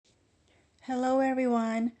Hello,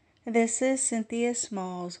 everyone. This is Cynthia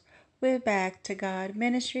Smalls with Back to God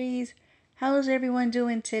Ministries. How's everyone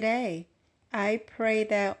doing today? I pray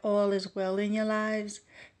that all is well in your lives,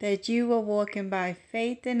 that you are walking by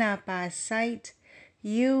faith and not by sight.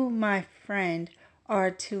 You, my friend, are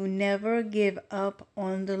to never give up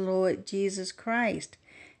on the Lord Jesus Christ.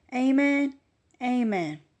 Amen.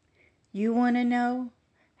 Amen. You want to know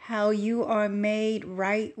how you are made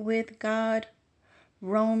right with God?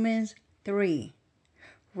 Romans 3.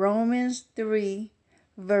 Romans 3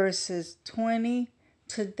 verses 20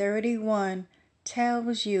 to 31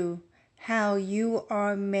 tells you how you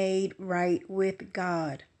are made right with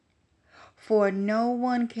God. For no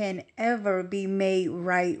one can ever be made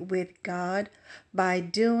right with God by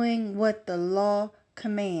doing what the law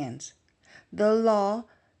commands. The law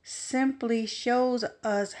simply shows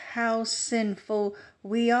us how sinful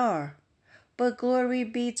we are. But glory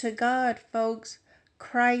be to God, folks.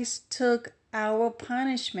 Christ took our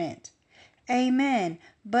punishment. Amen.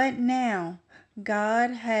 But now, God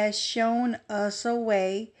has shown us a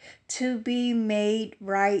way to be made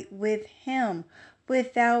right with Him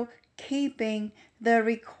without keeping the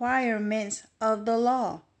requirements of the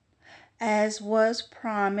law, as was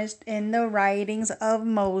promised in the writings of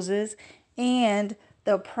Moses and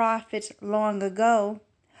the prophets long ago.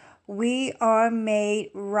 We are made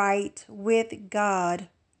right with God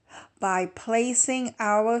by placing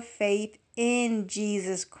our faith in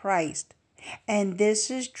Jesus Christ. And this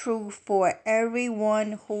is true for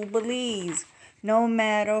everyone who believes, no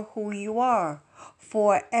matter who you are.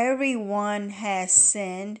 For everyone has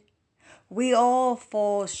sinned. We all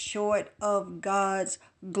fall short of God's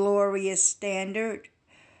glorious standard.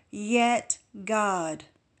 Yet God,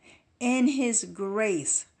 in His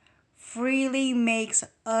grace, freely makes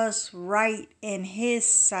us right in His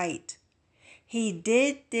sight. He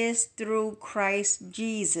did this through Christ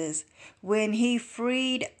Jesus when He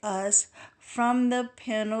freed us from the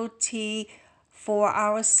penalty for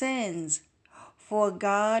our sins. For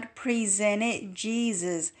God presented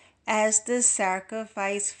Jesus as the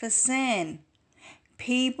sacrifice for sin.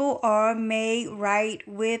 People are made right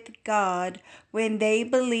with God when they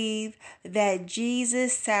believe that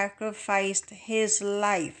Jesus sacrificed His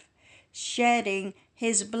life, shedding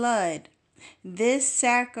His blood. This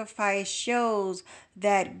sacrifice shows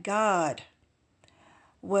that God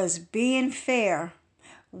was being fair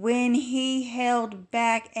when He held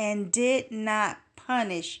back and did not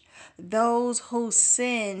punish those who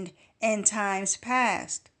sinned in times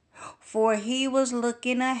past. For He was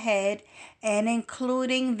looking ahead and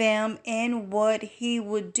including them in what He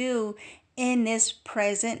would do in this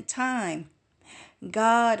present time.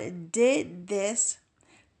 God did this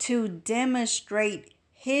to demonstrate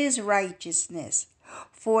His righteousness,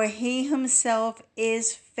 for He Himself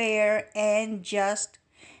is fair and just,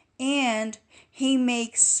 and He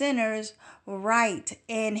makes sinners right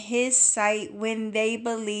in His sight when they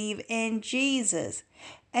believe in Jesus.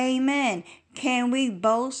 Amen. Can we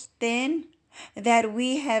boast then that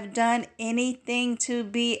we have done anything to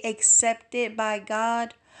be accepted by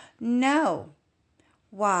God? No.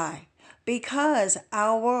 Why? Because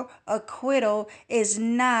our acquittal is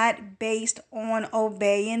not based on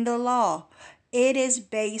obeying the law. It is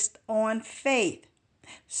based on faith.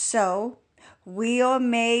 So, we are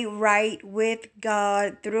made right with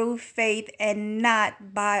God through faith and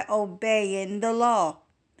not by obeying the law.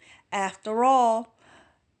 After all,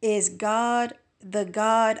 is God the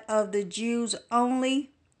God of the Jews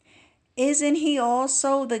only? Isn't He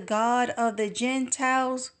also the God of the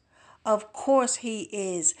Gentiles? Of course He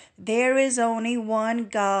is. There is only one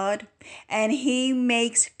God, and He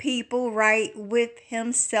makes people right with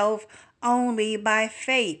Himself only by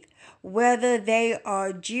faith, whether they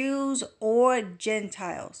are Jews or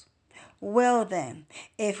Gentiles. Well then,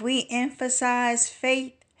 if we emphasize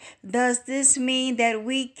faith, does this mean that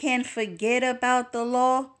we can forget about the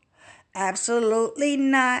law? Absolutely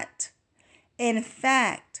not. In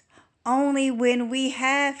fact, only when we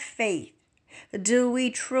have faith do we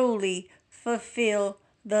truly fulfill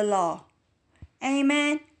the law.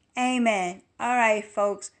 Amen. Amen. All right,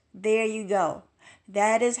 folks, there you go.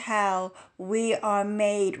 That is how we are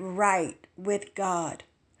made right with God.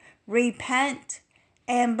 Repent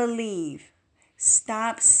and believe.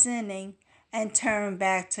 Stop sinning and turn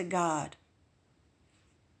back to God.